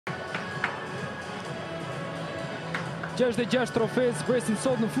66 trofez presin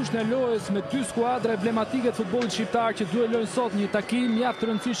sot në fushën e lojës me dy skuadra emblematike të futbollit shqiptar që duelojnë sot një takim mjaft të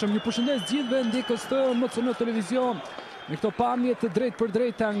rëndësishëm. Ju përshëndes gjithëve ndjekës të MCN Televizion. Me këto pamje të drejt për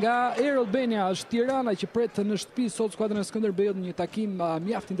drejta nga Air Albania, është Tirana që pret në shtëpi sot skuadrën e Skënderbeut në një takim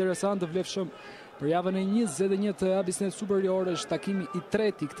mjaft interesant të vlefshëm. Për javën e 21 të Abisnet Superior është takimi i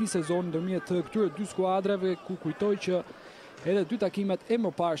tretë i këtij sezoni ndërmjet këtyre dy skuadrave, ku kujtoj që edhe dy takimet e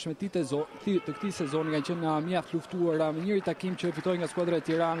mëparshme të këtij sezoni kanë qenë mjaft luftuara, me njëri takim që fitoi nga skuadra e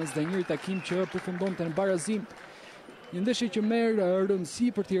Tiranës dhe njëri takim që përfundonte në barazim. Një ndeshje që merr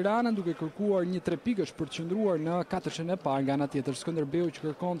rëndësi për Tiranën duke kërkuar një 3 pikësh për të qëndruar në katërshën e parë. Nga ana tjetër Skënderbeu që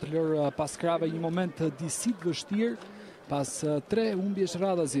kërkon të lërë pas krave një moment disi të vështirë pas 3 humbjesh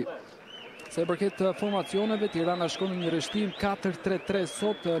radhazi. Se përket formacioneve, Tirana shkon në një rreshtim 4-3-3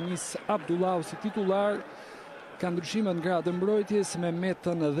 sot, nis Abdullahu si titular. Ka ndryshimet nga gradë mbrojtjes me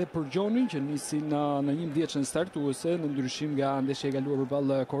Metën dhe Përgjonin që nisin në 11 startuese, në ndryshim nga ndeshja e kaluar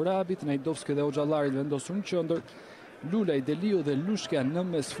përballë Korabit, Najdovski dhe Hoxhallarit vendosur në qendër. Lulaj, Deliu dhe Lushka në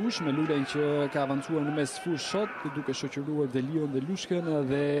mesfush, me Lulajn që ka avancuar në mesfush sot, duke shoqëruar Deliun dhe Lushkën,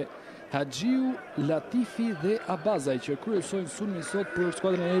 dhe Haxhiu, Latifi dhe Abazaj që kryesojnë sulmin sot për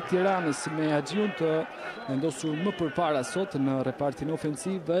skuadrën e Tiranës, me Haxhiun të vendosur më përpara sot në repartin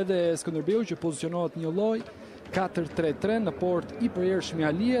ofensiv, edhe Skënderbeu që pozicionohet një lloj 4-3-3 në port i përjershmi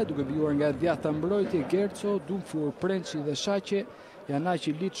Alie, duke vijuar nga djatha mbrojtje Gerco, Dumfur, Prençi dhe Shaqe,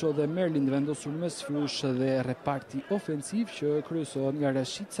 Janaçi, Liço dhe Merlin vendosur mes fush dhe reparti ofensiv që kryesohet nga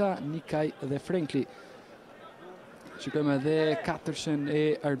Rashica, Nikaj dhe Frenkli. Shikojmë edhe katërshën e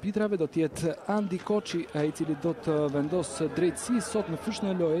arbitrave, do të jetë Andi Koçi ai i cili do të vendosë drejtësi sot në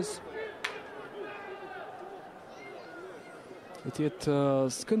fushën e lojës. Do të jetë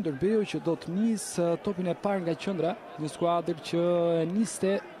Skënderbeu që do të nisë topin e parë nga qendra, një skuadër që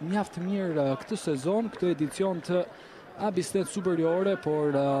niste mjaft mirë këtë sezon, këtë edicion të Abisnet Superiore,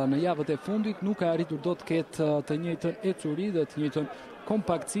 por në javët e fundit nuk ka arritur do të ketë të njëjtën ecuri dhe të njëjtën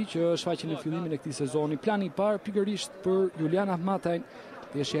kompaktësi që shfaqen në fillimin e këtij sezoni. Plani i parë pikërisht për Julian Ahmatajn,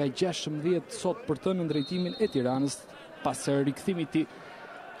 ndeshja e 16 sot për të në drejtimin e Tiranës pas rikthimit të tij.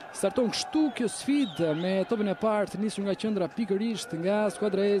 Starton kështu kjo sfidë me topin e parë të nisur nga qendra pikërisht nga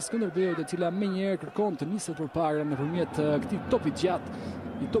skuadra e Skënderbeut, e cila menjëherë kërkon të niset përpara nëpërmjet këtij topi gjatë,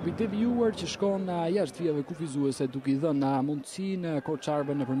 i topi devijuar që shkon jashtë vijave kufizuese, duke i dhënë mundësinë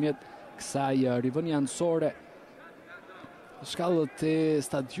Korçarëve nëpërmjet kësaj rivënie anësore. Shkallët e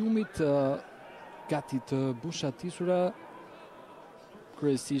stadiumit gati të bushatisura,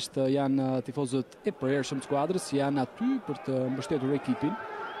 kryesisht janë tifozët e përhershëm të skuadrës, janë aty për të mbështetur ekipin.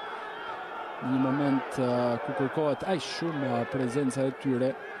 Një moment ku kërkohet aq shumë prezenca e tyre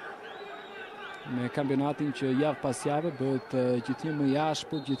me kampionatin që javë pas jave bëhet gjithnjë më i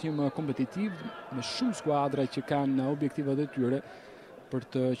ashpër, gjithnjë më kompetitiv, me shumë skuadra që kanë objektivat e tyre për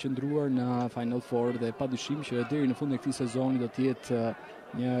të qëndruar në Final Four, dhe padyshim që deri në fund e këtij sezoni do të jetë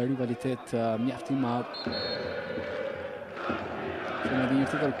një rivalitet mjaft i madh. Kemi edhe një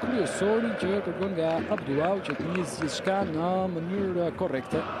tjetër kryesori që kërkon nga Abdullahu që të nisë gjithçka në mënyrë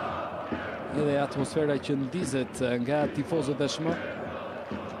korrekte. Edhe atmosfera që ndizet nga tifozët tashmë,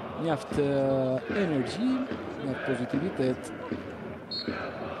 mjaft energji, mjaft pozitivitet.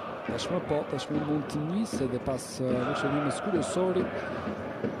 Tashmë mund të nisë edhe pas veçanimit kryesorit.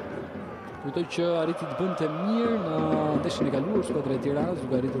 Kujtoj që arriti të bënte mirë në ndeshjen e kaluar skuadra e Tiranës,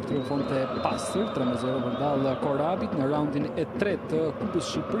 duke arritur triumfonte pastër 3-0 përballë Korabit në raundin e tretë të Kupës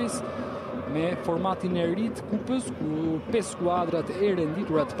së Shqipërisë, me formatin e ri të kupës, ku 5 skuadrat e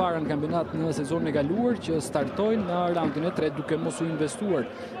renditura të para në kampionat në sezonin e kaluar që startojnë në raundin e tretë, duke mos u investuar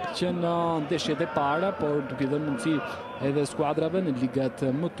që në ndeshjet e para, por duke dhënë mundësi edhe skuadrave në ligat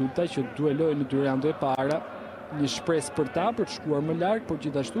më të ulta që duelojnë në dy raunde e para, një shpresë për ta për të shkuar më larg, por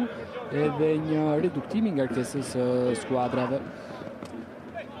gjithashtu edhe një reduktim i ngarkesës së skuadrave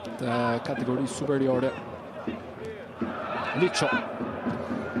të kategorisë superiore. Liço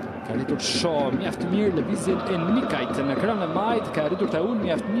ka arritur shoh mjaft mirë lëvizjen e Nikajt në krahun e majt, ka arritur ta ul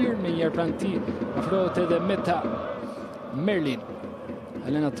mjaft mirë me një pranti, afrohet edhe Meta, Merlin,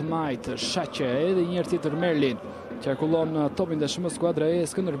 Elena të majt, Shaqe, edhe një herë tjetër Merlin, qarkullon topin dashmë skuadra e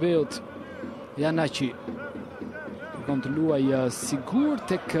Skënderbeut. Janaçi kërkon të luaj sigur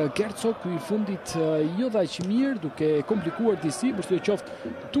tek Gerco, ku i fundit jo dha aq mirë, duke komplikuar disi, por së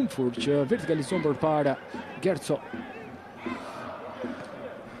qoftë Dumfur që vertikalizon përpara Gerco.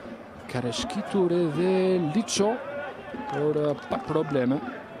 Ka reshkitur edhe Liço, por pak probleme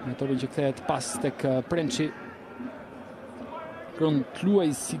me topin që kthehet pas tek Prençi. Kërkon të luaj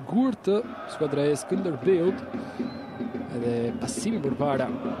sigurt skuadra e Skënderbeut, edhe pasimi përpara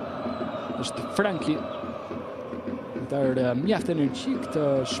është Frankli, Lojtar mjaft energjik të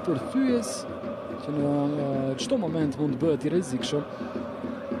shpërthyes që në çdo moment mund të bëhet i rrezikshëm.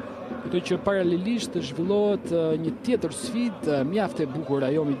 Kujtoj që paralelisht zhvillohet një tjetër sfidë mjaft e bukur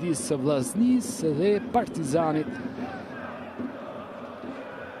ajo midis Vllaznisë dhe Partizanit.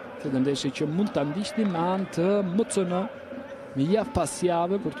 Këtë ndeshje që mund ta ndiqni me anë të MCN me javë pas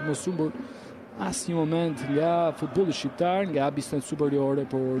jave për të mos humbur asnjë moment nga futbolli shqiptar, nga bisnet superiore,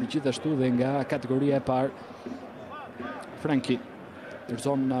 por gjithashtu dhe nga kategoria e parë. Franki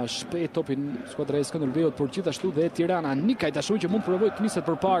ndërson shpejt topin skuadra e Skënderbeut, por gjithashtu dhe Tirana. Nikaj tashun që mund provoj të niset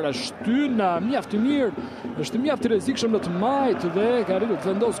përpara, shtyn mjaft i mirë, është mjaft i rrezikshëm në të majtë dhe ka arritur të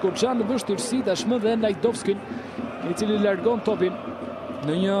vendos goxha në vështirësi tashmë dhe Najdovskin, i cili largon topin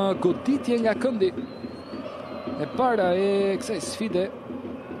në një goditje nga këndi e para e kësaj sfide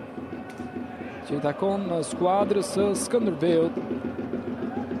që i takon skuadrës së Skënderbeut.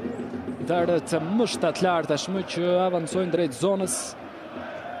 Lojtarët më shtatlar tashmë që avancojnë drejt zonës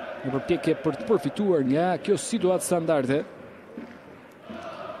në përpjekje për të përfituar nga kjo situatë standarde.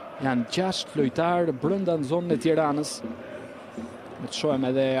 Janë 6 lojtarë brenda në zonën e Tiranës. Ne të shohim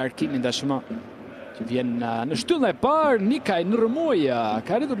edhe arkimin tashmë që vjen në shtyllën e parë. Nikaj në rëmuj,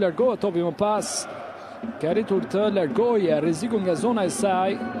 ka arritur të largohet topi më pas. Ka arritur të largojë rrezikun nga zona e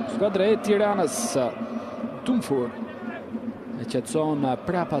saj. Skuadra e Tiranës, Tumfur e qetëson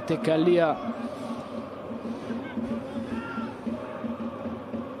prapa tek Kalia.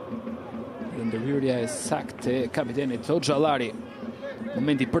 Ndërhyrja e saktë e kapitenit Hoxhallari.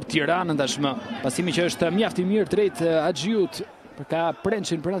 Momenti për Tiranën tashmë. Pasimi që është mjaft i mirë drejt Haxhiut. Ka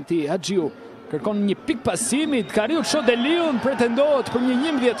Prençin pranë tij. Haxhiu kërkon një pikë pasimi, ka arritur Shodeliun, pretendohet për një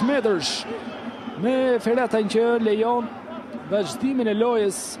 11 metrash. Me Feratajn që lejon vazhdimin e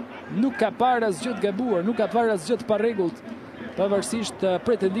lojës, nuk ka parë asgjë të gabuar, nuk ka parë asgjë të parregullt, pavarësisht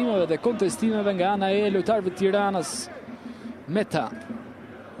pretendimeve dhe kontestimeve nga ana e lojtarëve të Tiranës. Meta.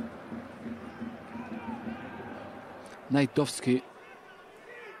 Najdovski.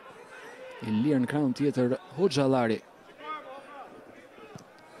 I lirë në krahun tjetër Hoxhallari.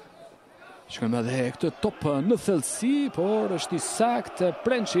 Shkojmë edhe këtë top në thellësi, por është i saktë.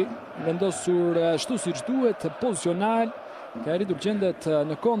 Prençi vendosur ashtu siç duhet, pozicional, ka arritur gjendet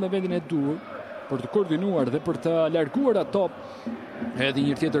në kohën dhe vendin e dur për të koordinuar dhe për të larguar atë top. Edhe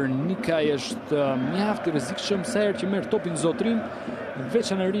një tjetër Nikaj është mjaft i rrezikshëm sa herë që merr topin zotrim,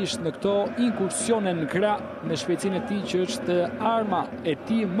 veçanërisht në këto inkursione në krah me shpejtësinë e tij që është arma e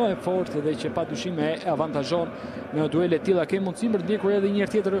tij më e fortë dhe që padyshim e avantazhon në duele të tilla. Ka mundësi për të ndjekur edhe një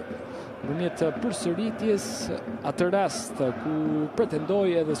tjetër nëpërmjet përsëritjes atë rast ku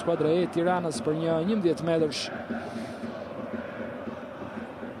pretendoi edhe skuadra e Tiranës për një 11 metrash.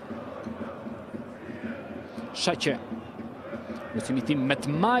 Shaqe. Mësimi tim me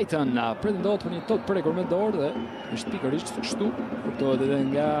të majtën pretendohet për një tot prekur me dorë dhe është pikërisht kështu. Kuptohet edhe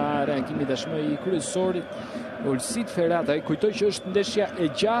nga reagimi tashmë i kryesorit Olsit Ferataj. Kujtoj që është ndeshja e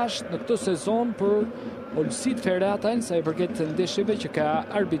 6 në këtë sezon për Olsit Ferataj sa i përket ndeshjeve që ka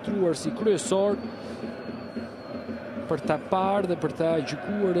arbitruar si kryesor, për ta parë dhe për ta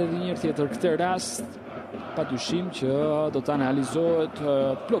gjykuar edhe një tjetër këtë rast. Padyshim që do të analizohet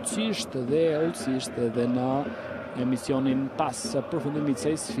plotësisht dhe olësisht edhe në emisionin pas përfundimit të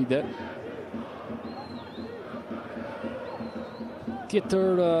kësaj sfide.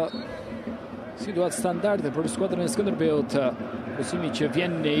 Tjetër situatë standarde për skuadrën e Skënderbeut. Besimi që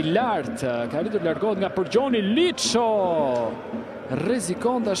vjen i lartë, ka arritur të largohet nga Përgjoni. Liço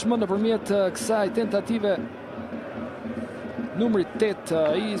rrezikon tashmë nëpërmjet kësaj tentative. Numri 8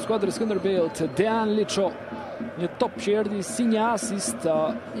 i skuadrës Skënderbeut, Dean Liço. Një top që erdhi si një asist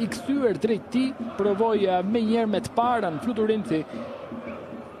i kthyer drejt tij, provoi më njëherë me të parën fluturimti.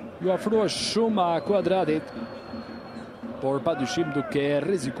 Ju afroa shumë kuadratit, por padyshim duke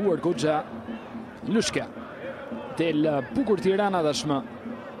rrezikuar goxha. Lushka. Del bukur Tirana tashmë.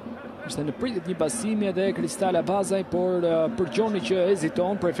 Ishte në pritje një pasimi edhe Kristala Bazaj, por Përgjoni që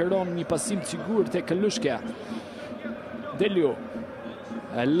heziton, preferon një pasim të sigurt tek Lushka. Deliu.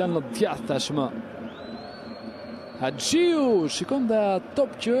 E lënë në djathtë tashmë. Haxhiu shikon da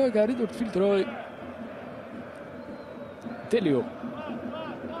top që ka arritur të filtroj. Deliu.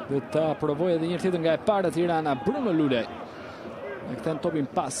 Dhe ta provoj edhe një tjetër nga e para Tirana, Bruno Lulej. E kthen topin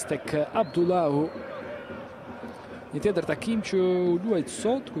pas tek Abdullahu. Një tjetër takim që u luajt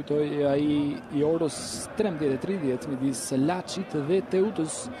sot, kujtoj ai i orës 13:30 midis Laçit dhe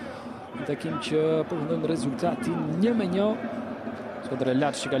Teutës. Një takim që përfundon rezultatin 1-1. Skuadra e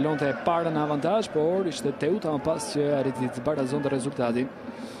Laç që kalonte e parën në avantazh, por ishte Teuta më pas që arriti të barazonte rezultatin.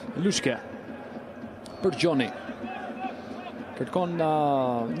 Lushka. Përgjoni. Kërkon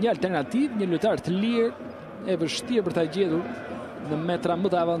një alternativë, një lojtar të lirë, e vështirë për ta gjetur në metra më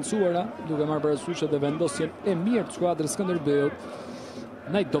të avancuara, duke marrë parasysh edhe vendosjen e mirë të skuadrës Skënderbeut.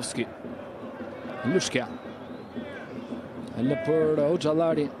 Najdovski, Lushkja, lë për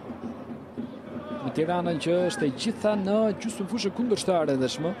Hoxhallari, në Tiranën që është e gjitha në gjysmë fushën kundërshtare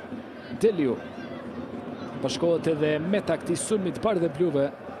tashmë. Deliu bashkohet edhe me këtij sulmi të parë dhe bluve.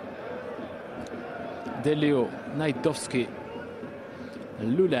 Deliu, Najdovski,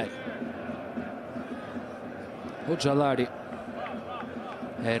 Lulaj, Hoxhallari.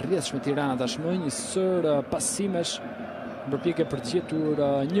 E rrjedhshme Tirana tashmë, një sër pasimesh në përpjekje për të gjetur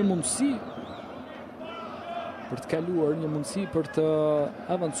një mundësi për të kaluar, një mundësi për të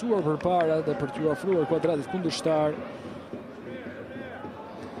avancuar përpara dhe për t'u ofruar kuadratit kundërshtar.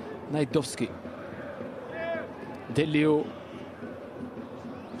 Najdovski, Deliu,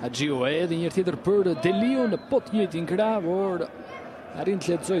 Haxhiu, edhe një tjetër për Deliu në pot njëjtin krah, por arrin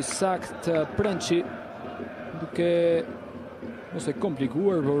të lexoj sakt Prençi, duke mos e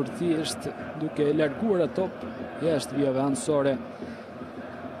komplikuar, por thjesht duke larguar atë top jashtë vijave anësore.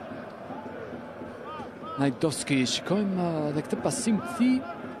 Najdovski, shikojmë edhe këtë pasim të tij,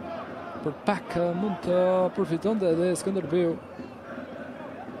 për pak mund të përfitonte edhe Skënderbeu.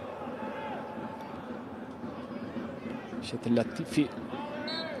 Shetë Latifi,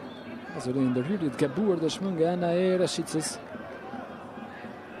 pasuri një ndërhyrje të gabuar tashmë nga ana e Rashicës.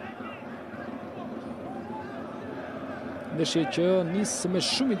 Ndeshje që nisë me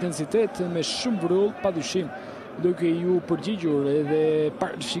shumë intensitet, me shumë vurull, padyshim, duke ju përgjigjur edhe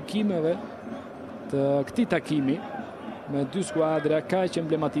parashikimeve të këtij takimi me dy skuadra kaq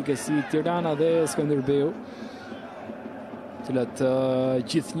emblematike si Tirana dhe Skënderbeu, të cilat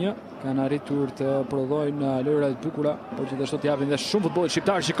gjithnjë kanë arritur të prodhojnë lojra të bukura, por gjithashtu të japin dhe shumë futbollit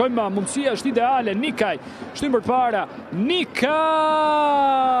shqiptar. Shikojmë, mundësia është ideale. Nikaj, shtym përpara. Nikaj!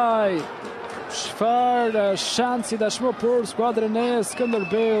 Çfarë shansi tashmë për skuadrën e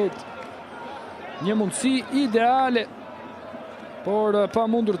Skënderbeut. Një mundësi ideale, por pa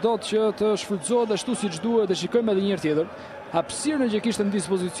mundur dot që të shfrytëzohet ashtu siç duhet. Dhe shikojmë edhe një herë tjetër hapësirën që kishte në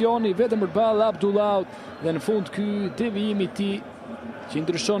dispozicioni vetëm përballë Abdullaut, dhe në fund ky devijimi i tij që i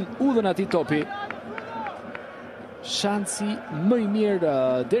ndryshon udhën atij topi. Shansi më i mirë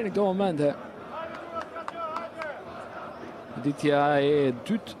deri në këtë moment. Ditja e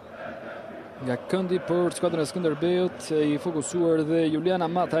dytë nga këndi për skuadrën e Skënderbeut, i fokusuar dhe Juliana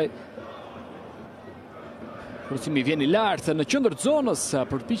Mataj. Përcimi vjen i lartë në qendër të zonës,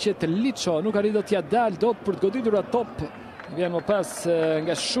 përpiqet Liço, nuk arrit të ja dalë dot për të goditur atë top. Vjen më pas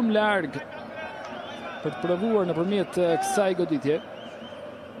nga shumë larg për të provuar nëpërmjet kësaj goditje.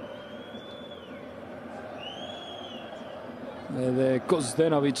 Edhe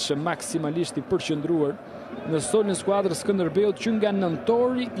Kozdenovic maksimalisht i përqendruar në stolin e skuadrës Skënderbeut që nga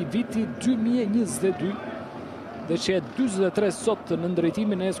nëntori i viti 2022, dhe që e 43 sot në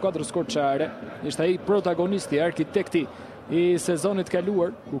ndërtimin e skuadrës korçare. Ishte ai protagonisti, arkitekti i sezonit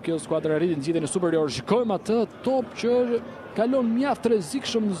kaluar, ku kjo skuadra arriti në gjendjen e superior. Shikojmë atë top që kalon mjaft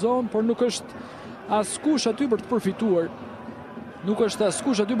rrezikshëm në zonë, por nuk është askush aty për të përfituar. Nuk është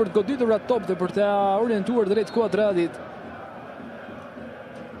askush aty për të goditur atë top dhe për të orientuar drejt kuadratit.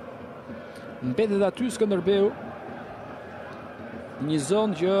 Mbetet aty Skënderbeu, një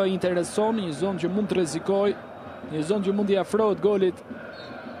zonë që intereson, një zonë që mund të rrezikojë, një zonë që mund t'i afrohet golit.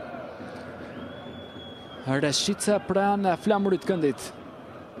 Rashica pranë flamurit këndit.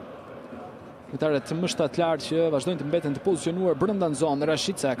 Lojtarët më shtatlar që vazhdojnë të mbeten të pozicionuar brenda në zonë.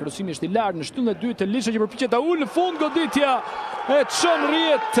 Rashica, kryesimi është i lartë në shtyllën e dytë, Lisha që përpiqet ta ulë në fund, goditja e çon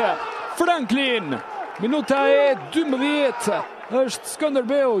rrjet Franklin. Minuta e 12. Është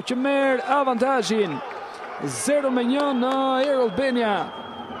Skënderbeu që merr avantazhin 0-1 në Air Albania.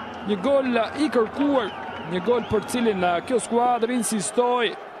 Një gol i kërkuar, një gol për cilin kjo skuadër insistoi.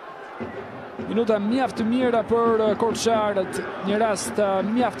 Minuta mjaft të mira për korçarët, një rast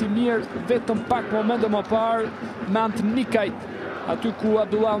mjaft i mirë vetëm pak momente më parë me anë të Nikajt, aty ku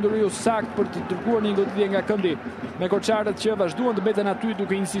Abdullah ndryju sakt për të dërguar një goditje nga këndi. Me korçarët që vazhduan të mbeten aty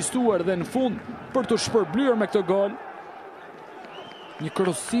duke insistuar dhe në fund për të shpërblyer me këtë gol. Një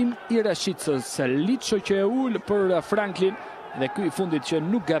krosim i Rashicës, Liço që e ul për Franklin, dhe ky i fundit që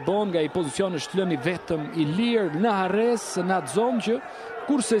nuk gabon nga i pozicion është lëni vetëm i lirë në harres, në atë zonë që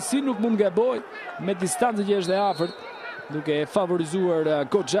kurse si nuk mund gaboj me distancë që është e afërt, duke favorizuar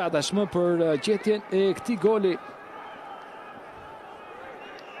goxha tashmë për gjetjen e këtij goli.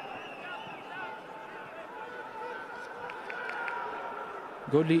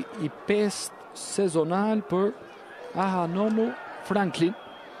 Goli i 5 sezonal për Ahanonu Franklin.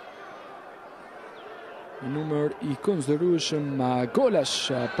 Një numër i konsiderueshëm golash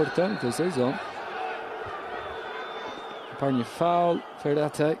për të në këtë sezon. Parë një faul,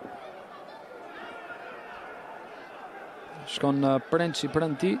 Ferrataj. Shkon Prençi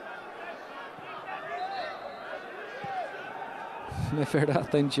pranë tij. Me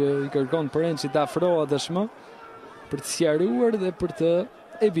Ferratajn që i kërkon Prençi të afrohet tashmë për të sqaruar dhe për të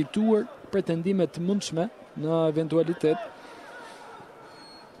evituar pretendime të mundshme në eventualitet.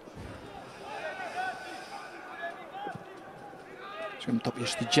 Shkëm topi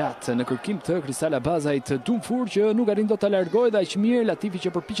është i gjatë në kërkim të Krisala Bazajt Dumfur që nuk arrin dot ta largojë dhe aq mirë Latifi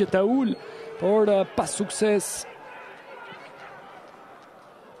që përpiqet ta ul, por pa sukses.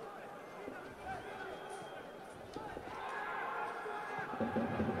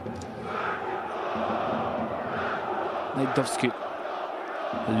 Najdovski.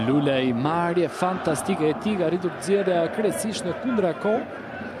 Lulej, marrje fantastike e tij, ka arritur të zgjedhë krejtësisht në kundrakohë.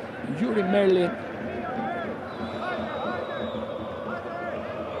 Yuri Merlin.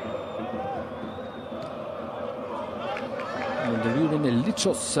 Në ndërhyrjen e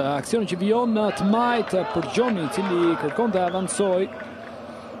Liços, aksioni që vijon të majtë për Gjoni, i cili kërkon të avancoj,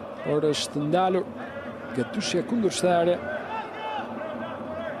 por është ndalur nga dyshja kundërshtare.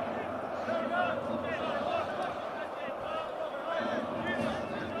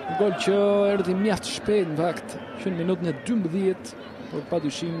 Gol që erdhi mjaft shpejt në fakt, që në minutën e 12, por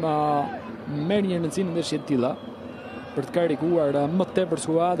padyshim merr një rëndësi në ndeshje të tilla për të karikuar më tepër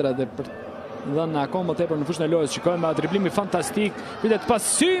skuadra dhe për të dhënë akoma më tepër në fushën e lojës. Shikojmë driblimi fantastik, pritet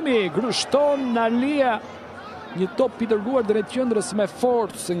pasimi, grushton Nalia. Një top i dërguar drejt qendrës me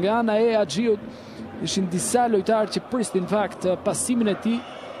forcë nga ana e Axhiut. Ishin disa lojtarë që pristin në fakt pasimin e tij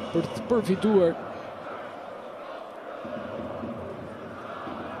për të përfituar.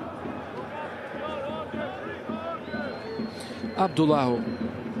 Abdullahu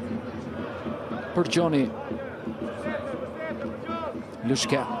për Gjoni.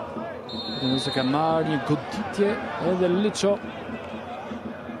 Lushka. Nëse ka marrë një goditje edhe Liço.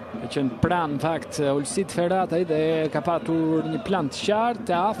 E qenë pranë në fakt Ulsit Ferrataj dhe ka patur një plan të qartë,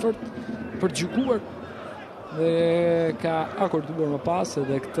 të afërt për gjykuar dhe ka akorduar më pas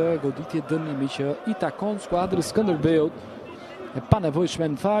edhe këtë goditje dënimi që i takon skuadrës Skënderbeut. E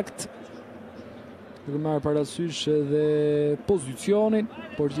panevojshme në fakt. Duke marrë parasysh edhe pozicionin,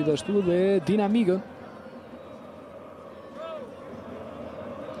 por gjithashtu dhe dinamikën.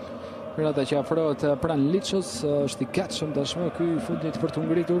 Ferrataj që afrohet pranë Liços, është i gatshëm tashmë ky fundit për të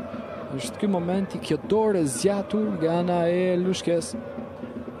ngritur. Është ky momenti, kjo dorë e zgjatur nga ana e Lushkes.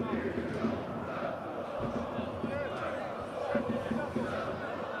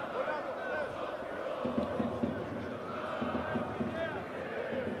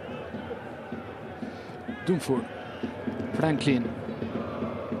 Dumfur, Franklin.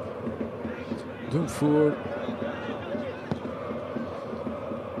 Dumfur.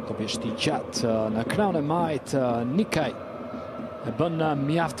 Topi është i gjatë në krahun e majt Nikaj. E bën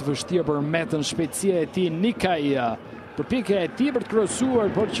mjaft vështirë për metën shpejtësia e tij Nikaj. Përpjekja e tij për të kryesuar,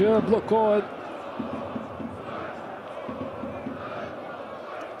 por që bllokohet.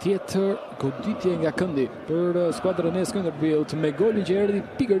 Tjetër goditje nga këndi për skuadrën e Skënderbeut me golin që erdhi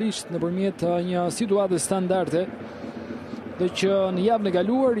pikërisht nëpërmjet një situate standarde, dhe që në javën e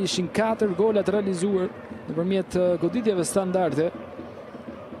kaluar ishin 4 gola të realizuar nëpërmjet goditjeve standarde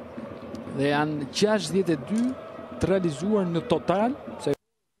dhe janë 62 të realizuar në total.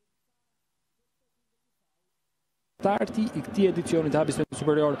 Starti i këtij edicioni të hapjes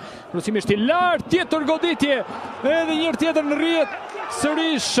superior. Krosimi është i lartë, tjetër goditje, edhe një tjetër në rrjet.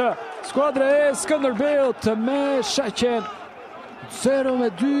 Sërish skuadra e Skënderbeut me shaqen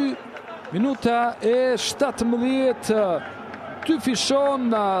 0-2, minuta e 17. Ty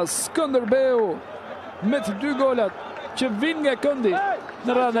fishon Skënderbeu me të 2 golat që vinë nga këndi.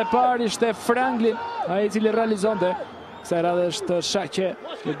 Në radhën e parë ishte Franklin, ai i cili realizonte. Kësaj radhe është shaqe,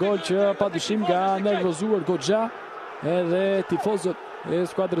 një gol që padyshim ka nervozuar goxha edhe tifozët e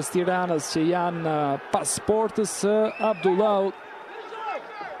skuadrës Tiranës që janë pasportës Abdullaut.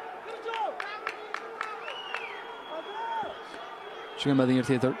 Shikojmë edhe një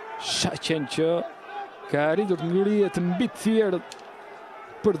tjetër, shaqen që ka arritur të ngrihet mbi të tjerët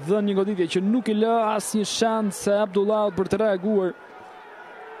për të dhënë një goditje që nuk i lë asnjë shans Abdullaut për të reaguar.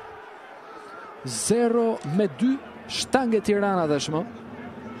 0-2, shtange Tirana tashmë.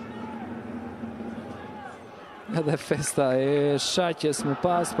 Edhe festa e shaqes më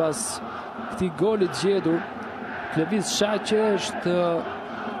pas këtij golit gjetur. Lëviz shaqe është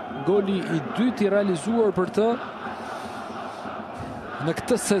goli i dytë i realizuar për të në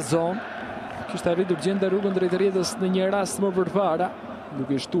këtë sezon. Kishte arritur gjende rrugën drejt rrjedhës në një rast më përpara,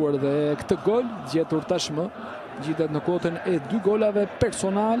 duke shtuar dhe këtë gol gjetur tashmë. Gjitet në kotën e 2 golave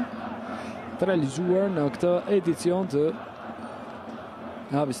personal të realizuar në këtë edicion të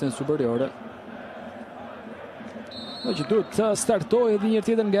Havisen superiore. Do që duhet të startojë edhe një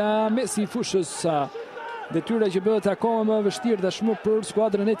tjetër nga mesi i fushës. Detyra që bëhet akoma më vështirë tashmë për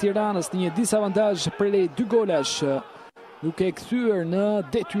skuadrën e Tiranës në një disavantazh prej 2 golash, duke kthyer në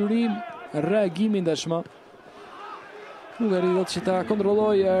detyrim reagimin tashmë. Nuk arritet që ta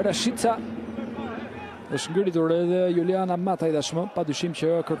kontrollojë Rashica. Është ngritur edhe Juliana Mataj tashmë, padyshim që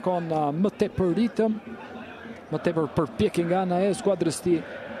kërkon më tepër ritëm, më tepër përpjekje nga ana e skuadrës tij,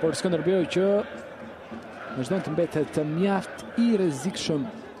 por Skënderbeu që vazhdon të mbetet mjaft i rrezikshëm.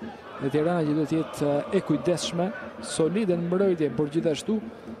 Dhe Tirana që do të jetë e kujdesshme, solide në mbrojtje, por gjithashtu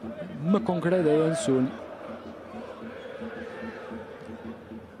më konkrete edhe në sulm.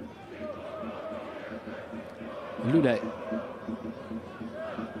 Lulej.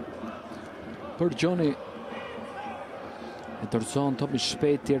 Për Gjoni. E dorëzon topi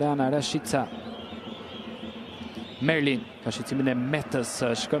shpejt Tirana, Rashica. Merlin, ka shqecimin e metës,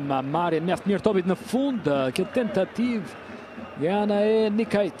 shkëm marrje mjaft mirë topit në fund, kjo tentativ nga ana e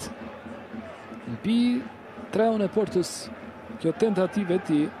Nikajt. Mbi treun e portës, kjo tentative e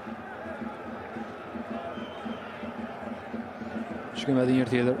tij. Shkëm edhe një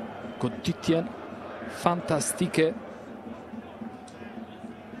tjetër, goditjen fantastike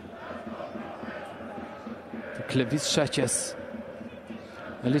të Klevis Shaqes.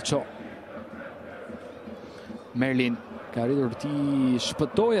 Liço. Merlin ka arritur ti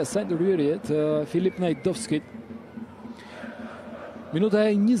shpëtoi asaj ndërhyrje të Filip Najdovskit. Minuta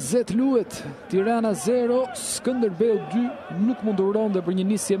e 20 luhet. Tirana 0, Skënderbeu 2. Nuk munduron dhe për një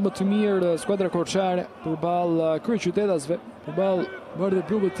nisje më të mirë skuadra korçare përballë kryeqytetasve, përballë Bardhë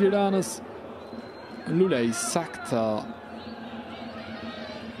Blukut Tiranës. Lulej sakt.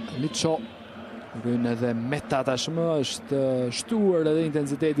 Liço. Rën edhe Meta tashmë, është shtuar edhe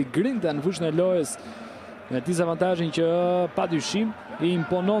intensiteti, grinta në fushën e lojës. Me dizavantazhin që padyshim i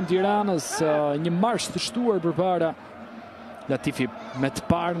imponon Tiranës, një marsh të shtuar përpara. Latifi me të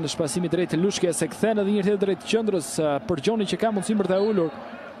parë në shpasimin drejt Lushkes, se kthen edhe një tjetër drejt qendrës për Gjoni që ka mundësi për ta ulur.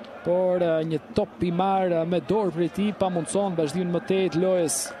 Por një top i marr me dorë prej tij pa mundson vazhdimin më tej të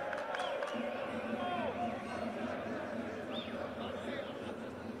lojës.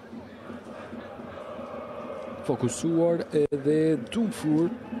 Fokusuar edhe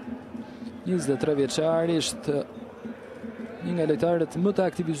Dumfur, 23 vjeçari, është një nga lojtarët më të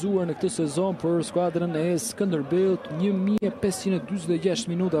aktivizuar në këtë sezon për skuadrën e Skënderbeut, 1546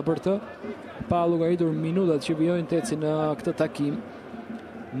 minuta për të, pa llogaritur minutat që vijojnë të ecin në këtë takim.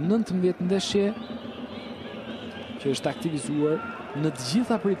 19 ndeshje që është aktivizuar, në të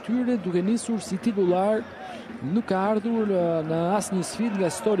gjitha prej tyre duke nisur si titullar, nuk ka ardhur në asnjë sfidë nga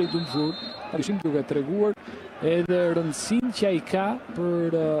Stori Dumfur, padyshim duke treguar edhe rëndësinë që ai ka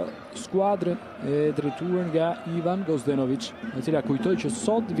për skuadrën e drejtuar nga Ivan Gozdenovic, e cila kujtoj që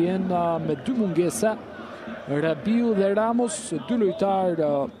sot vjen me 2 mungesa, Rabiu dhe Ramos, 2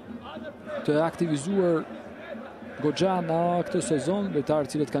 lojtarë të aktivizuar goxha në këtë sezon, lojtarë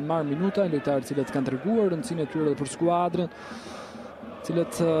cilët kanë marrë minuta, lojtarë cilët kanë treguar rëndësinë e tyre për skuadrën,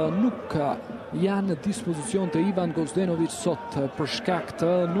 cilët nuk janë në dispozicion të Ivan Gozdenovic sot për shkak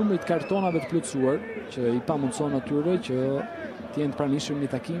të numrit kartonave të plotësuar, që i pamundson atyre që të jenë pranishëm një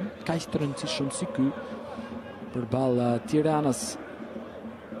takim kaq të rëndësishëm si ky përballë Tiranës.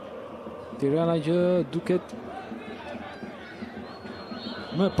 Tirana që duket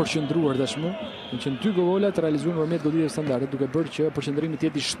më përqendruar tashmë, në që 2 gola të realizuar nëpërmjet goditjeve standarde, duke bërë që përqendrimi të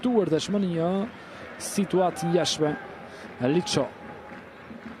jetë i shtuar tashmë në një situatë jashtme. Liço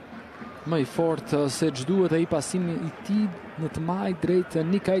më i fort se ç'duhet ai pasimi i tij në të maj drejt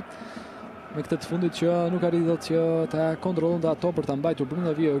Nikajt, me këtë të fundit që nuk arritet që ta kontrollonte ato për ta mbajtur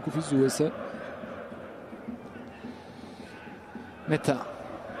brenda vijave kufizuese. Meta.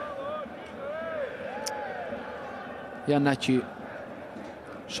 Janaci.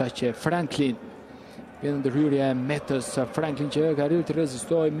 Shaqe Franklin. Vjen ndërhyrja e Metës, Franklin që ka arritur të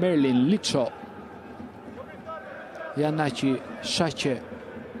rezistojë Merlin. Liço. Janaci, Shaqe.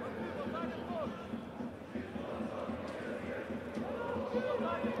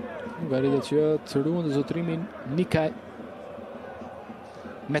 Nuk arritet që të ruan dhe zotrimin Nikaj.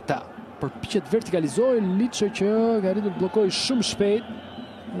 Meta përpiqet vertikalizojë, Liço që ka arritur të bllokojë shumë shpejt,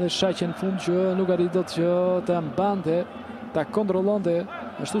 dhe Shaqe në fund që nuk arritet që ta mbante, ta kontrollonte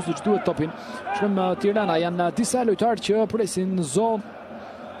ashtu siç duhet topin. Shkëm Tirana, janë disa lojtarë që presin në zonë,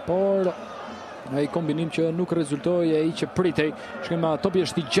 por ai kombinim që nuk rezultoi ai që pritej. Shkëm topi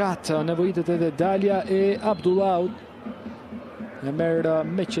është i gjatë, nevojitet edhe dalja e Abdullaut. E merr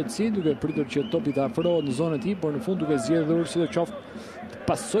me qetësi, duke pritur që topi të afrohet në zonën e tij, por në fund duke zgjedhur sidoqoftë të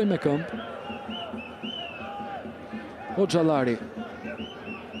pasojë me këmbë. Hoxhallari.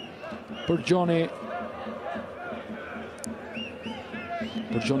 për Gjoni.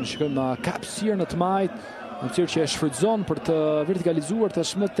 Për Gjoni shkëm kap sirë në të majtë. Në qërë që e shfrytëzon për të vertikalizuar të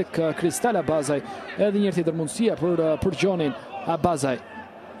shmët tek Kristal Abazaj. Edhe njërë tjetër mundësia për Gjonin. Abazaj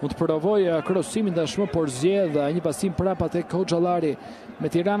mund të provoj krosimin të shmë, por zjedh një pasim prapa tek Hoxhallari me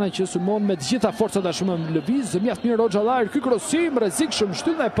Tirana që sumon me të gjitha forcat të shmë lëviz. Mjaft mirë Hoxhallari, ky krosim rrezikshëm,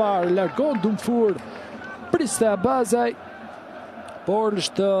 shtylla e parë, largon Dumfur. Priste Abazaj, por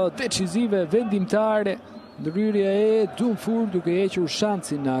është decisive, vendimtare ndryrja e Dumfur duke hequr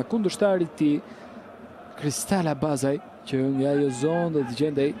shansin në kundërshtarit ti Kristal Abazaj, që nga ajo zonë dhe të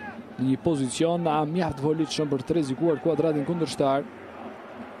gjendej në një pozicion mjaft volitshëm për të rrezikuar kuadratin kundërshtar.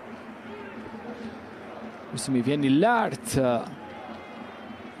 Mësimi vjen i lartë.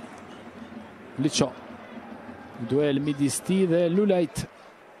 Liço. Duel midis tij dhe Lulajt.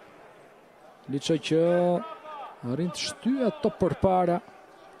 Liço që arrin të shtyë top përpara.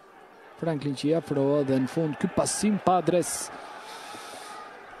 Franklin që i afroa dhe në fund ky pasim pa adres.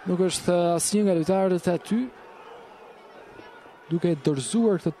 Nuk është asnjë nga lojtarët aty, duke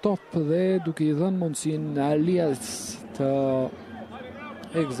dorëzuar këtë top dhe duke i dhënë mundësinë Alias të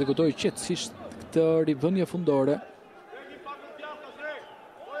ekzekutojë qetësisht këtë rivënie fundore.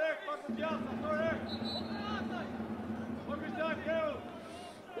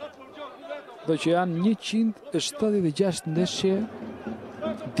 Do që janë 176 ndeshje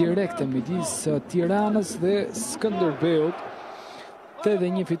direkte midis Tiranës dhe Skënderbeut.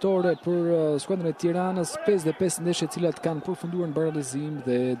 81 fitore për skuadrën e Tiranës, 55 ndeshje të cilat kanë përfunduar në baralizim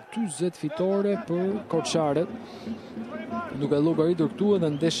dhe 40 fitore për Korçarët. Duke llogaritur këtu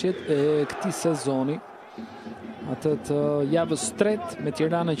edhe ndeshjet e këtij sezoni. Atë të javës 3 me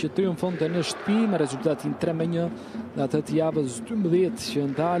Tiranën që triumfonte në shtëpi me rezultatin 3-1 dhe atë të javës 12 që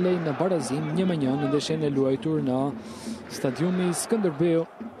ndalej në barazim 1-1 në ndeshjen e luajtur në stadiumi Skënderbeu.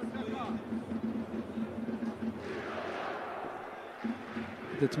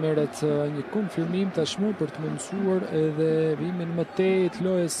 Dhe të merret një konfirmim tashmë për të mundësuar edhe vimin më tej të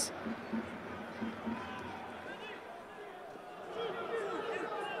lojës.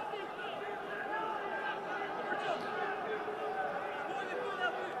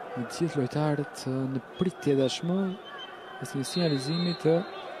 Në të gjithë lojtarët në pritje tashmë pas një sinjalizimi të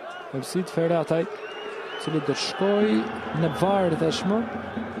Elsit Ferrataj, i cili do të shkojë në VAR tashmë.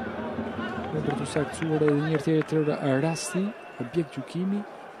 Në për të saktuar edhe një tjetër rasti, objekt gjykimi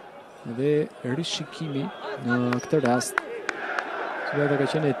dhe rishikimi në këtë rast. Situata ka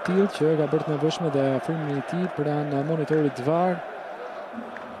qenë e tillë që ka bërë të nevojshme dhe afrimin e tij pranë monitorit VAR.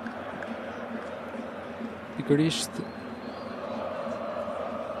 Pikërisht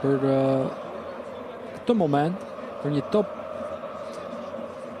për këtë moment, për një top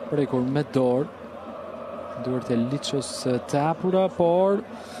prekur me dorë, duart e Liços të hapura, por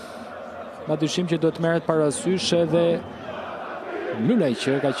pa dyshim që do të merret parasysh edhe Lulaj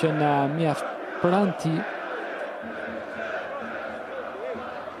që ka qenë mjaft pranë tij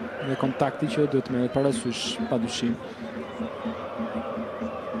dhe kontakti që duhet të merret parasysh padyshim.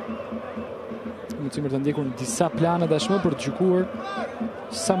 Mundësi për të ndjekur në disa plane tashmë për të gjykuar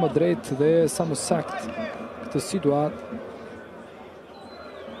sa më drejt dhe sa më sakt këtë situatë.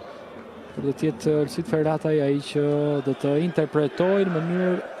 Për do të jetë Elsit Ferrataj ai që do të interpretojë në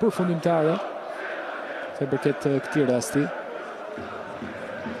mënyrë përfundimtare sa i përket këtij rasti.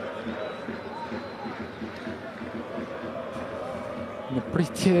 Në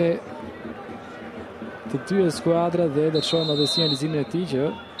pritje të dy skuadra dhe do të shohim edhe sinjalizimin e tij që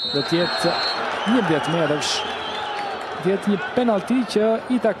do të jetë 11 metrash. Do të jetë një penalti që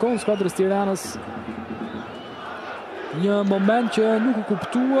i takon skuadrës Tiranës. Një moment që nuk u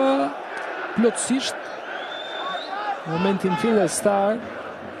kuptua plotësisht në momentin fillestar,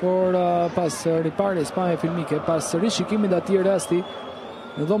 por pas riparjes pamje filmike, pas rishikimit atij rasti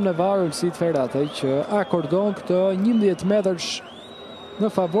në dhomën e VAR Elsit Ferrataj që akordon këtë 11 metrash në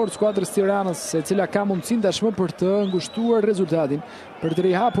favor skuadrës Tiranës, e cila ka mundësinë tashmë për të ngushtuar rezultatin, për të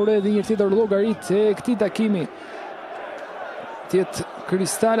rihapur edhe një tjetër llogarit e këtij takimi. Tjetë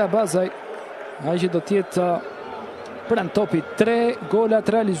Kristal Abazaj, ai që do të jetë pranë topit. 3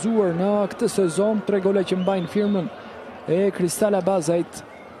 golat realizuar në këtë sezon, 3 gola që mbajnë firmën e Kristal Abazajt.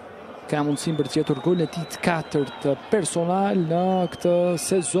 Ka mundësinë për të gjetur golin e tij të katërt personal në këtë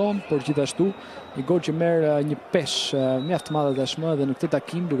sezon, por gjithashtu një gol që merr një pesh mjaft të madhe tashmë edhe në këtë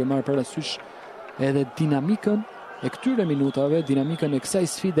takim, duke marrë parasysh edhe dinamikën e këtyre minutave, dinamikën e kësaj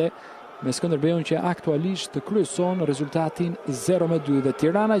sfide me Skënderbeun që aktualisht kryeson rezultatin 0-2 dhe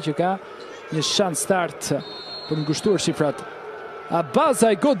Tirana që ka një shans start për ngushtuar shifrat.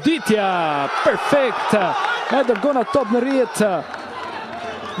 Abazaj goditja perfekt, e dërgon atë top në rrjet.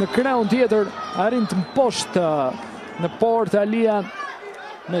 në kraun tjetër, arrin të mposhtë në portë Alia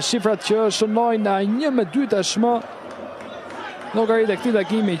me shifrat që shënojnë 1-2 tashmë. Llogaritë e këtij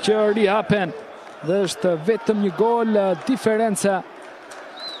takimi që rihapen dhe është vetëm një gol diferenca.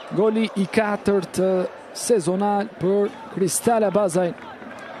 Goli i 4 sezonal për Kristala Bazaj.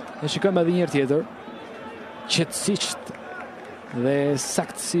 E shikojmë edhe një herë tjetër. Qetësisht dhe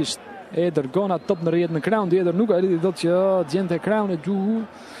saktësisht e dërgon atë top në rrjet në kraun tjetër, nuk arriti dot që gjente kraun e duhur.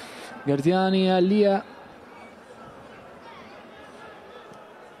 Gardiani Alia.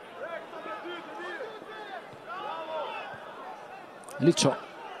 Liço.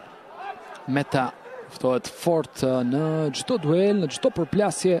 Meta ftohet fort në çdo duel, në çdo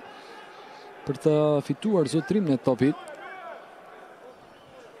përplasje për të fituar zotrimin e topit.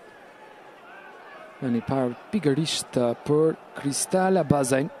 Në një parë pikërisht për Kristala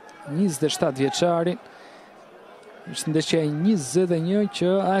Bazaj, 27 vjeçari. Është ndeshja e 21 që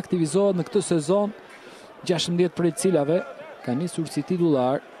aktivizohet në këtë sezon, 16 prej cilave ka nisur si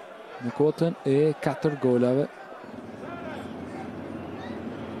titullar në kotën e 4 golave.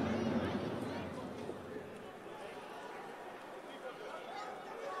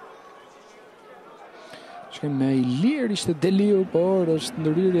 Me i lirë ishte Deliu, por është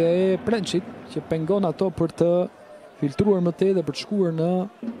ndërhyrja e Prençit që pengon ato për të filtruar më tej dhe për të shkuar në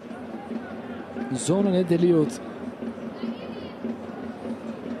zonën e Deliut.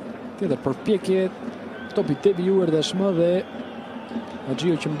 Tjetër përpjekje, topi devijuar tashmë dhe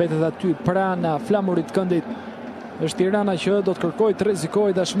Axhiu që mbetet aty pranë flamurit këndit. Është Tirana që do të kërkojë të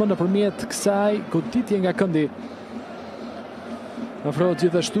rrezikojë tashmë nëpërmjet kësaj goditje nga këndi. Afrohet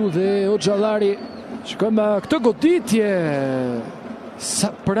gjithashtu dhe Oxhallari. Shikojmë këtë goditje.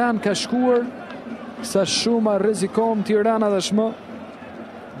 Sa pranë ka shkuar, sa shumë rrezikon Tirana tashmë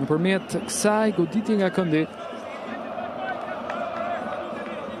nëpërmjet kësaj goditje nga këndi.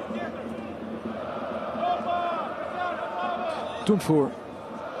 Tumfur.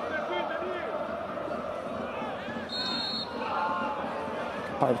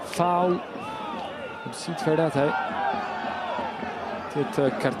 Parë faul. Mësit Ferrataj. Këtë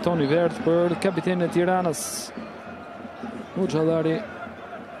karton i verdh për kapitenin e Tiranës. Oxhallari.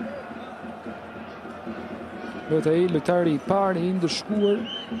 Bëhet ai lojtari i parë i ndëshkuar.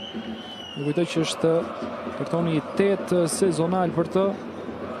 Më kujtoj që është kartoni i 8 sezonal për të.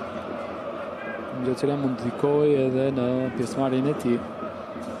 Gjë që mund të ndikojë edhe në pjesëmarrjen e tij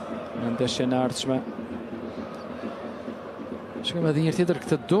në ndeshjen e ardhshme. Shkojmë edhe një tjetër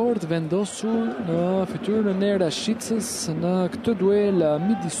këtë dorë të vendosur në fytyrën e Rashicës në këtë duel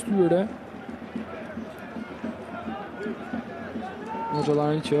midis tyre.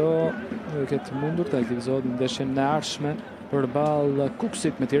 Oxhallari që këtë mundur të aktivizohet në ndeshjen e ardhshme përballë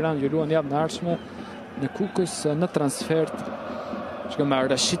Kukësit me Tiranë që luan javën e ardhshme në Kukës në transfert. Shkojmë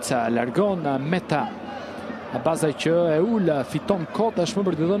Rashica largon Meta. Bazaj që e ullë fiton kohë tashmë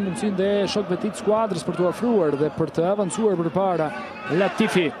për të dhënë mundësinë dhe shokëve të skuadrës për të ofruar dhe për të avancuar përpara.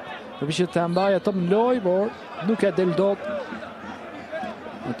 Latifi përpiqet të mbajë top në lojë, por nuk e del dot.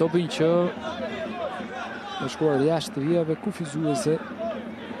 Në topin që është shkuar jashtë vijave kufizuese.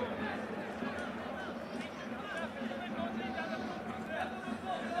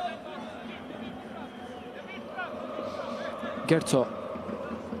 Gerco.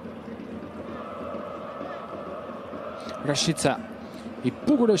 Rashica. I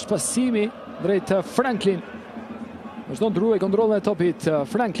bukur është pasimi drejt Franklin. Vazhdon të ruaj kontrollin e topit.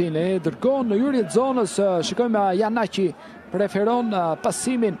 Franklin e dërgon në hyrje të zonës. Shikojmë Janaqi preferon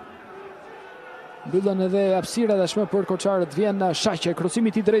pasimin. Mbyllën edhe hapësira tashmë për koçarët. Vjen Shaqe, krosimi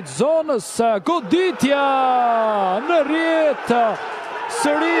i tij drejt zonës. Goditja në rrjet.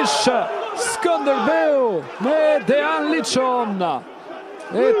 Sërish Skënderbeu me Dejan Liçon.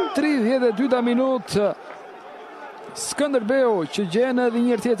 E 32 minutë. Skënderbeu që gjen edhe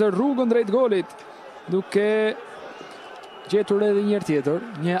një herë tjetër rrugën drejt golit, duke gjetur edhe një herë tjetër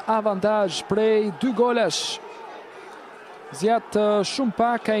një avantazh prej 2 golash. Zjat shumë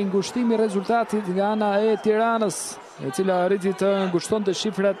pak ka ngushtimi i rezultatit nga ana e Tiranës, e cila arriti të ngushtonte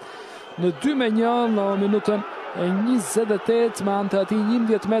shifrat në 2-1 në minutën e 28 me anë të atij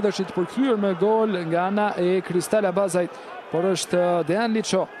 11 metrashit përkthyer me gol nga ana e Kristala Bazajt. Por është Dejan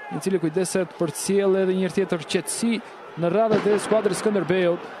Liço, i cili kujdeset për të sjellë edhe një herë tjetër qetësi në radhët e skuadrës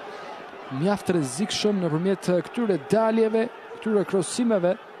Skënderbeut. Mjaft rrezikshëm nëpërmjet këtyre daljeve, këtyre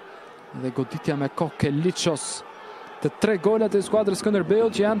krosimeve dhe goditja me kokë e Liços. Të 3 golat e skuadrës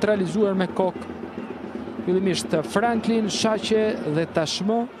Skënderbeut që janë të realizuar me kokë. Fillimisht Franklin, Shaqe dhe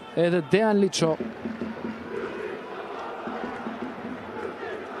tashmë edhe Dejan Liço.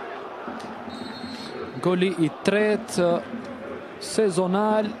 Goli i 3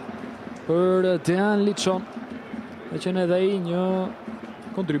 sezonal për Dejan Liçon. Dhe që në edhe ai një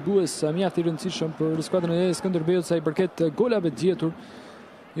kontribues mjaft i rëndësishëm për skuadrën e Skënderbeut sa i përket golave të gjetur,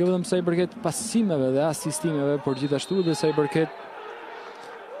 jo vetëm sa i përket pasimeve dhe asistimeve, por gjithashtu dhe sa i përket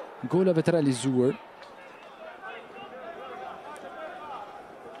golave të realizuar.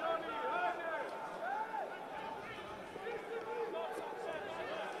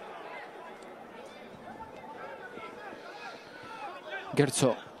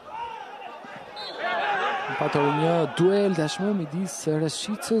 Gerco. Pator një duel tashmë midis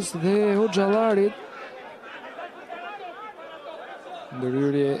Rashicës dhe Hoxhallarit.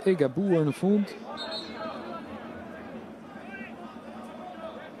 Ndërhyrje e gabuar në fund.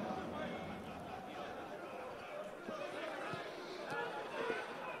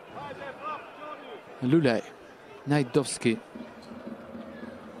 Lulaj, Najdovski.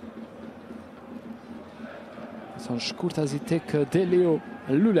 Son shkurtazi tek Delio.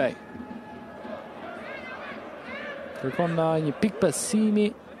 Lulaj. Kërkon një pikë pasimi,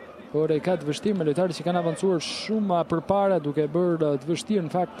 por e ka të vështirë me lojtarët që kanë avancuar shumë përpara, duke bërë të vështirë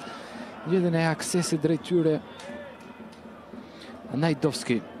në fakt gjetjen e aksesit drejt tyre.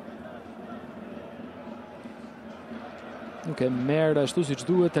 Najdovski. Nuk e merr ashtu siç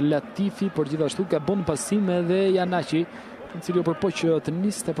duhet Latifi, por gjithashtu ka bën pasime edhe Janashi, i cili u përpoq të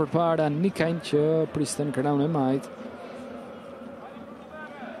niste përpara Nikajn që pristen krahun e majt.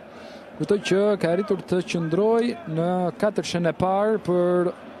 Kujtoj që ka arritur të qëndroj në katërshen e parë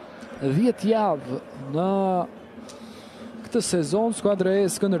për 10 javë në këtë sezon. Skuadra e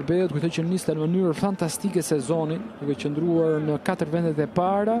Skënderbeut kujtoj që niste në mënyrë fantastike sezonin, duke qëndruar në 4 vendet e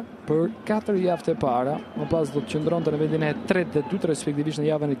para për 4 javët e para. Më pas do të qëndronte në vendin e 3 dhe 2 respektivisht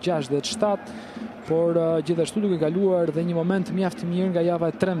në javën e 6 dhe 7, por gjithashtu duke kaluar dhe një moment mjaft mirë nga java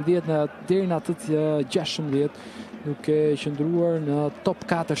e 13 deri në atë 16, duke qëndruar në top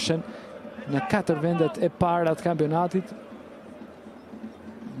 4-shen në 4 vendet e para të kampionatit,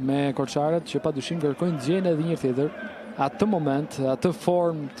 me korçarët që padyshim kërkojnë të gjejnë edhe një tjetër atë moment, atë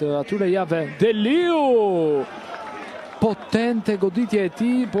form të atyre jave. Deliu! Potente goditja e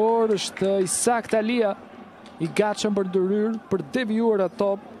tij, por është i saktë Alia, i gatshëm për ndërhyrë, për devijuar atë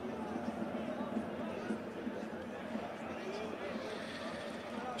top.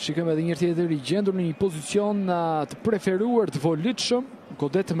 Shikojmë edhe një tjetër i gjendur në një pozicion të preferuar, të volitshëm,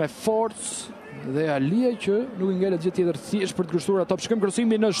 godet me forcë, dhe Alia që nuk i ngelet gjë tjetër thjesht për të kërcëtuar top. Shikojmë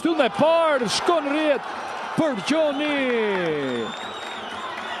krosimin në shtyllën e parë, shkon rrjet për Gjoni.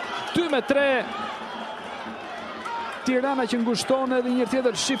 2-3. Tirana që ngushton edhe një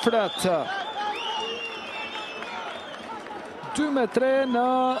tjetër shifrat. 2-3 në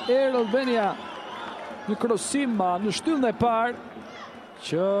Air Albania. Një krosim në shtyllën e parë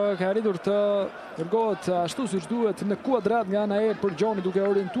që ka arritur të dërgohet ashtu siç duhet në kuadrat nga ana e për Gjoni, duke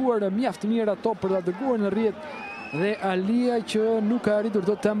orientuar mjaft mirë ato për ta dërguar në rrjet, dhe Alia që nuk ka arritur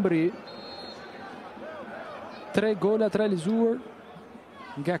dot të mbri. 3 gola të realizuar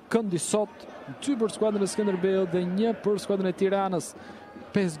nga këndi sot, 2 për skuadrën e Skënderbeut dhe 1 për skuadrën e Tiranës.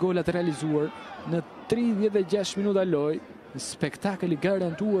 5 gola të realizuar në 36 minuta lojë. Spektakël i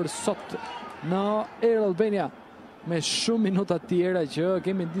garantuar sot në Air Albania, me shumë minuta tjera që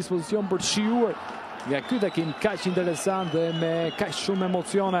kemi në dispozicion për të shijuar nga ky takim kaq interesant dhe me kaq shumë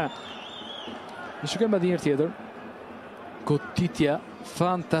emocione. Ne shikojmë edhe një herë tjetër goditja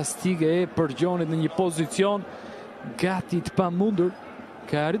fantastike e Përgjonit në një pozicion gati të pamundur.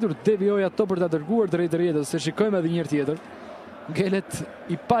 Ka arritur të devijojë ato për ta dërguar drejt rrjetës. Se shikojmë edhe një herë tjetër, ngelet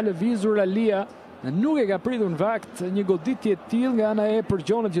i palëvizur Alia, nuk e ka pritur në fakt një goditje të tillë nga ana e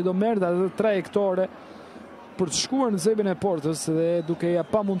Përgjonit që do merrte atë trajektore për të shkuar në zebin e portës, dhe duke ja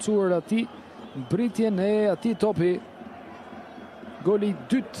pamundsuar atij britjen e atij topi. Goli i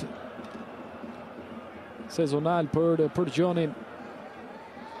dytë sezonal për Përgjonin.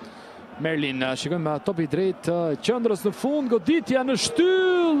 Merlin, shikojmë topi drejt qendrës në fund, goditja në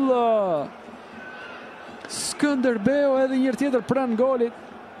shtyllë. Skënderbeu edhe një herë tjetër pranë golit,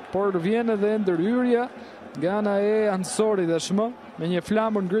 por vjen edhe ndërhyrja nga ana e Ansorit tashmë me një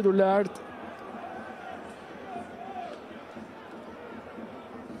flamur ngritur lart.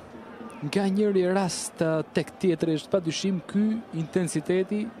 Nga njëri rast tek tjetri është padyshim ky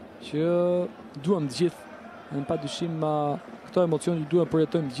intensiteti që duam të gjithë. Në padyshim këto emocione duam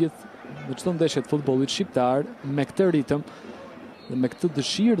përjetojmë të gjithë në çdo ndeshje të futbollit shqiptar, me këtë ritëm dhe me këtë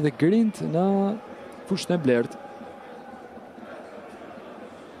dëshirë dhe grind në fushën e blertë.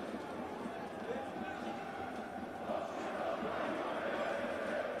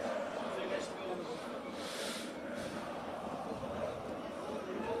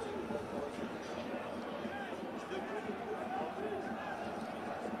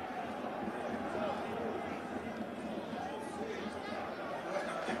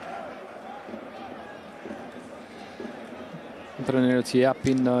 trenerët që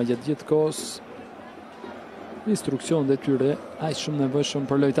japin gjatë gjithë kohës instruksion dhe tyre aq shumë nevojshëm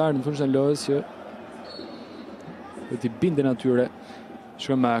për lojtarin në fushën e lojës që t'i bindin atyre.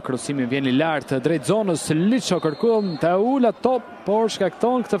 Shumë krosimin vjen i lartë drejt zonës, Liço kërkon të ula top, por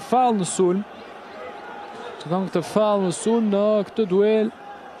shkakton këtë fall në sulm. Në këtë duel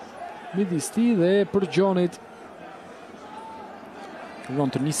midis tij dhe Përgjonit.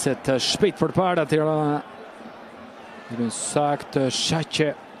 Kërkon të niset shpejt përpara Tirana. Në sakt shaqe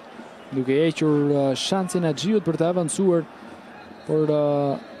duke hequr shansin e Xhiut për të avancuar, por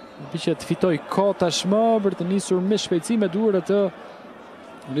të fitoj kohë tashmë për të nisur me shpejtësi me duart të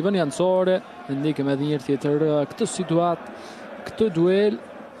Livën Jancore. Ndikëm edhe një herë tjetër këtë situatë, këtë duel.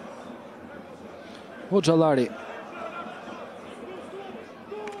 Hoxhallari.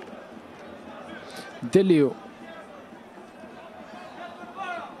 Deliu.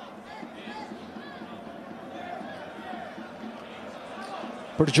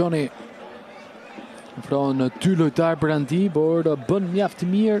 Përgjoni. Ofron dy lojtar brandi, por bën mjaft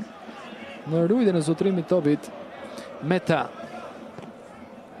mirë në rujtjen e zotrimit topit. Meta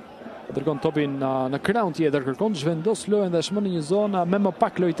dërgon topin në kraun tjetër, kërkon të zhvendos lojën tashmë në një zonë me më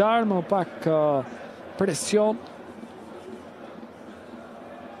pak lojtar, me më pak presion.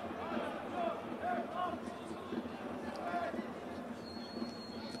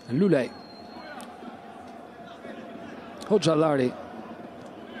 Lulej. Hoxhallari.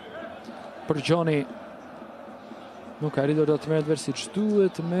 Përgjoni nuk ka arritur të merret vesh siç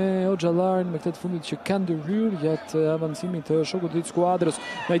duhet me Hoxhallarin, me këtë të fundit që kanë ndërhyrë gjatë avancimit të shokut të skuadrës.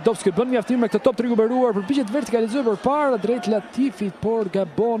 Najdovski bën mjaftim me këtë top të rikuperuar, përpiqet vertikalizoj përpara drejt Latifit, por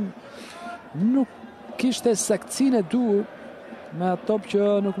gabon, nuk kishte saktësinë e duhur me atë top që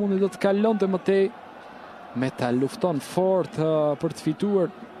nuk mundi do të kalonte më tej. Meta lufton fort për të fituar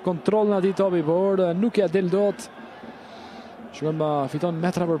kontrollin atij topi, por nuk ja del dot. Shumë fiton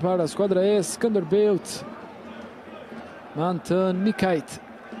metra përpara skuadra e Skënderbeut. Me anë të Nikajt.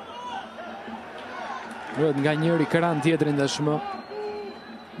 Duhet nga njëri kran tjetrin tashmë.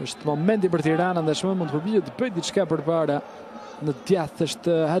 Është momenti për Tirana tashmë, mund të përpiqet të bëjë diçka përpara. Në djathtë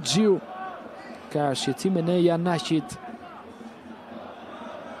është Haxhiu. Ka shqetësimin e Janaqit.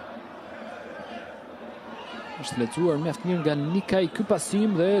 Është lexuar mjaft mirë nga Nikaj ky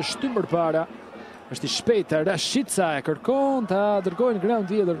pasim dhe shtym përpara. Është i shpejtë, Rashica e kërkon ta dërgojnë në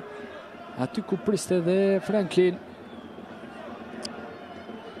ground tjetër. Aty ku priste dhe Franklin.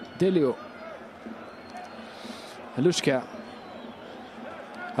 Deliu. Lushka.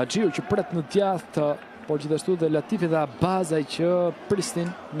 Haxhiu që pret në djathtë, por gjithashtu dhe Latifi dhe Abazaj që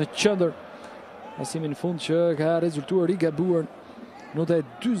pristin në qendër. Pasimi në fund që ka rezultuar i gabuar. Minuta e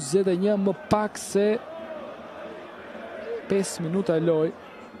 41, më pak se 5 minuta e lojë.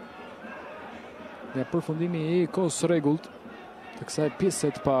 Nga përfundimi i kohës rregullt të kësaj pjese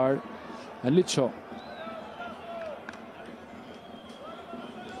të parë. Liço.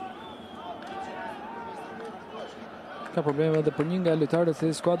 Ka probleme edhe për një nga lojtarët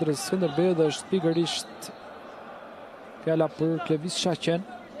e skuadrës Skënderbeu dhe është pikërisht fjala për Klevis Shaqen,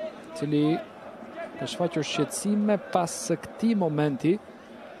 i cili ka shfaqur shqetësime pas këtij momenti.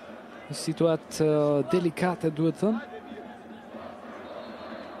 Një situatë delikate duhet thënë.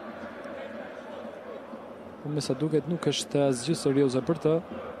 Me sa duket nuk është asgjë serioze për të.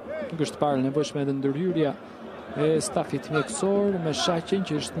 Nuk është parë nevojshme edhe ndërhyrja e stafit mjekësor me Shaqen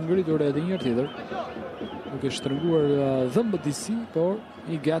që është ngritur edhe një herë tjetër. Nuk është shtrënguar dhëmbëdisi, por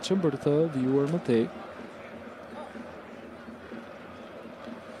i gatshëm për të vijuar më tej.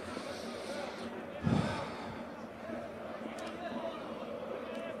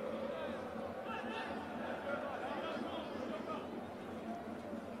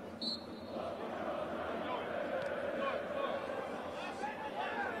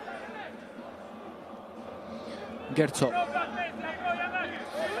 Gerco.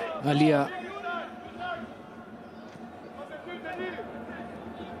 Alia.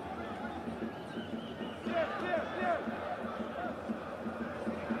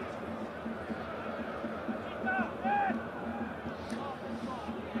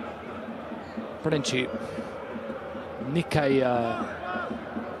 Prenqi. Nikaj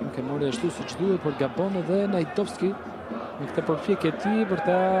nuk e mori ashtu siç duhet, por gabon edhe Najdovski me këtë përpjekje e tij për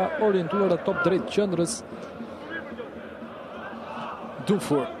ta orientuar atë top drejt qendrës.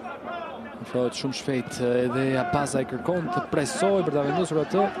 Dufur. Flet shumë shpejt edhe Abazaj kërkon të presoj për ta vendosur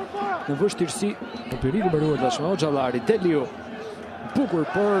atë në vështirësi. Për rikuperuar tashmë Hoxhallari. Deliu. Bukur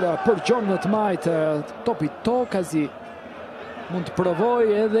për Gjon në të majtë. Topi Tokazi. Mund të provoj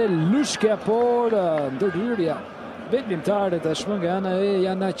edhe Lushka, por ndërhyrja vendimtare tashmë nga ana e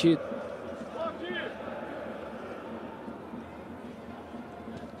Janaqit.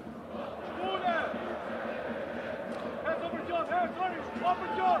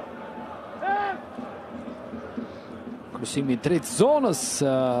 Kryqëzimi drejt zonës,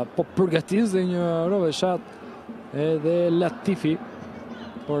 po përgatis dhe një roveshat edhe Latifi,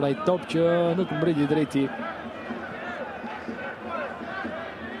 por ai top që nuk mbriti drejti.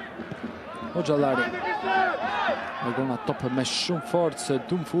 Hoxhallari. Me gona top me shumë forcë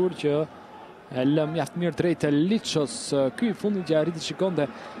Dumfur që e lë mjaft mirë drejt Liços. Ky i fundit që arriti shikonte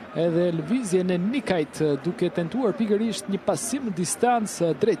edhe lëvizjen e Nikajt duke tentuar pikërisht një pasim në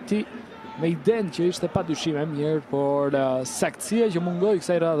distancë drejt tij me idenë që ishte padyshim e mirë, por saktësia që mungoi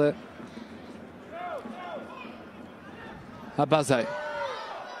kësaj radhe. Abazaj.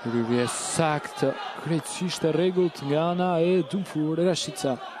 Rrjedhje saktë, krejtësisht e rregullt nga ana e Dumfur,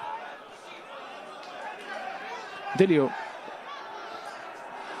 Rashica. Delio.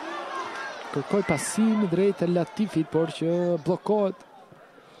 Kërkoj pasim drejt Latifit, por që bllokohet.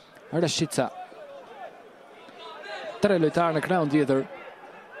 Rashica. 3 lojtarë në krahun tjetër.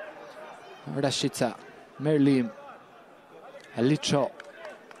 Rashica. Merlim. Liço.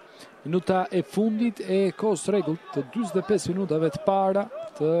 Minuta e fundit e kohës rregullt të 45 minutave të para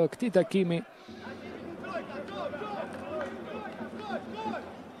të këtij takimi.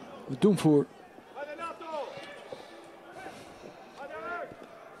 Dumfur.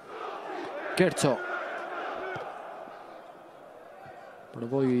 Kerco.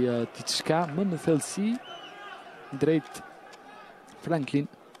 Provoi diçka më në thellësi drejt Franklin,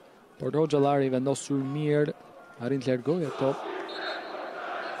 por Hoxhallari vendosur mirë, arrin të largojë ato.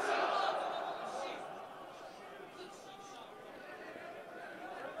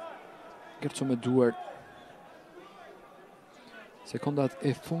 Kerco me duar. Sekondat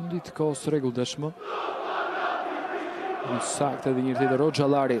e fundit kohës rregull dashmë. Në saktë edhe një tjetër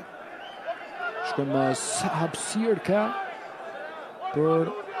Hoxhallari. Shkojmë sa hapësirë ka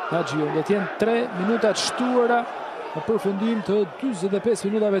për Haxhiun. Do t'jenë 3 minuta të shtuara në përfundim të 45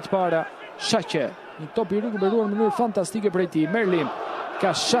 minutave të para. Shaqe, një top i rikuperuar në mënyrë fantastike prej tij. Merlim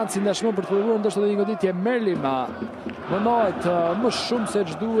ka shansin dashmë për të provuar ndoshta edhe një goditje. Merlim mënohet më shumë se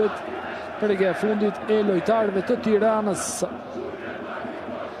ç'duhet për e fundit e lojtarëve të Tiranës.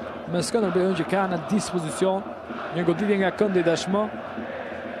 Me Skënderbeun që ka në dispozicion një goditje nga këndi dashmë.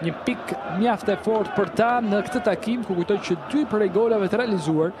 Një pik mjaft e fortë për ta në këtë takim, ku kujtoj që 2 prej golave të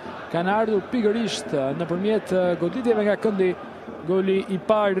realizuar kanë ardhur pikërisht nëpërmjet goditjeve nga këndi. Goli i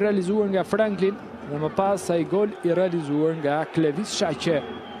parë realizuar nga Franklin dhe më pas ai gol i realizuar nga Klevis Shaqe.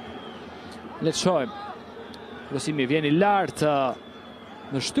 Le të shohim. Krosimi vjen i lartë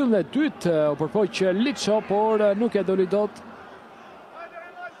në shtyllën e dytë, u përpoq Liço, por nuk ja doli dot.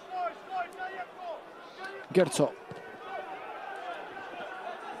 Gerco.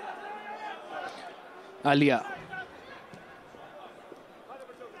 Alia.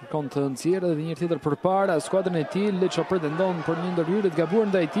 Kon të nxjerrë edhe një tjetër përpara skuadrën e tij. Liço pretendon për një ndërhyrje të gabuar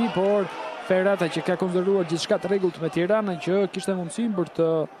ndaj tij, por Ferrata që ka konsideruar gjithçka të rregullt me Tiranën, që kishte mundësinë për të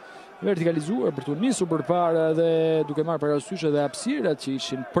vertikalizuar, për të nisur përpara dhe duke marrë parasysh edhe hapësirat që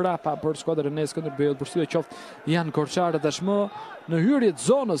ishin prapa për skuadrën e Skënderbeut. Përshtypje qoftë janë Korçarë tashmë në hyrje të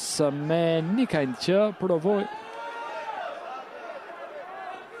zonës me Nikajn që provoi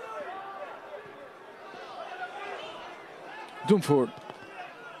Dumfur.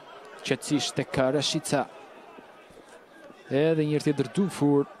 Qetësisht tek Rashica. Edhe një tjetër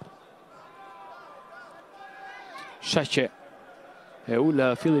Dumfur. Shaqe. E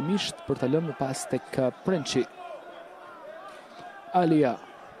ula fillimisht për të lënë pas tek Prençi. Alia.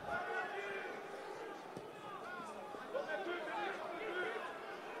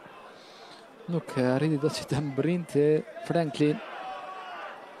 Nuk arriti dot që të mbrinte Franklin.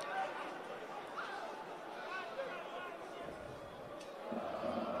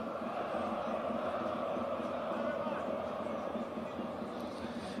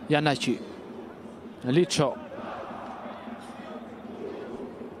 Janaci. Liço.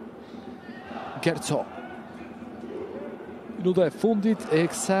 Gerco. Minuta e fundit e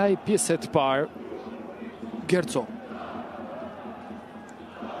kësaj pjese të parë. Gerco.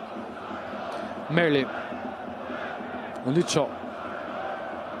 Merlim. Liço.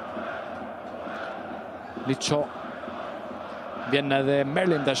 Liço. Vjen edhe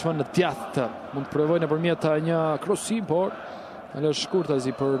Merlim tashmë në djathtë. Mund të provojë nëpërmjet një krosim, por alo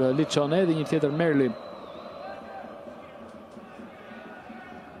shkurtazi për Liçon, edhe një tjetër Merlim.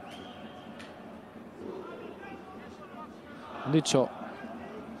 Liço.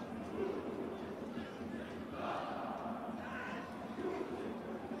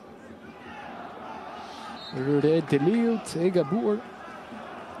 Deliut e gabuar.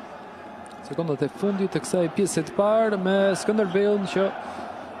 Sekondat e fundit të kësaj pjese të parë me Skënderbeun që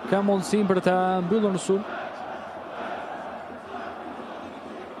ka mundësinë për ta mbyllur në sulm.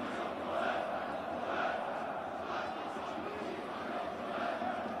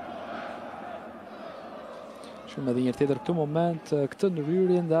 Shumë edhe një tjetër këtë moment, këtë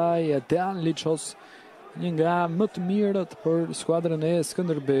ndryrje ndaj Dejan Liços, një nga më të mirët për skuadrën e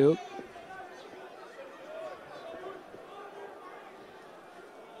Skënderbeut.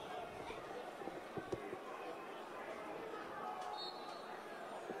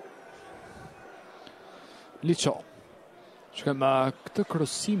 Liço. Shkem këtë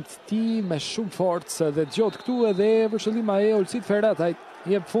krosim të ti me shumë forcë dhe gjot këtu edhe vërshëllima e Olcit Ferrataj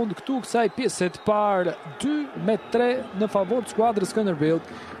jep fund këtu kësaj pjese të parë 2-3 në favor të skuadrës Skënderbeut.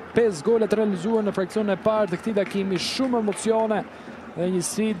 5 golet realizuar në fraksionin e parë të këtij takimi, shumë emocione dhe një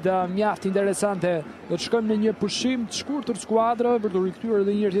sfidë mjaft interesante. Do të shkojmë në një pushim të shkurtër skuadrë për të rikthyer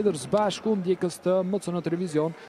edhe një herë tjetër së bashku ndjekës të MCN Televizion.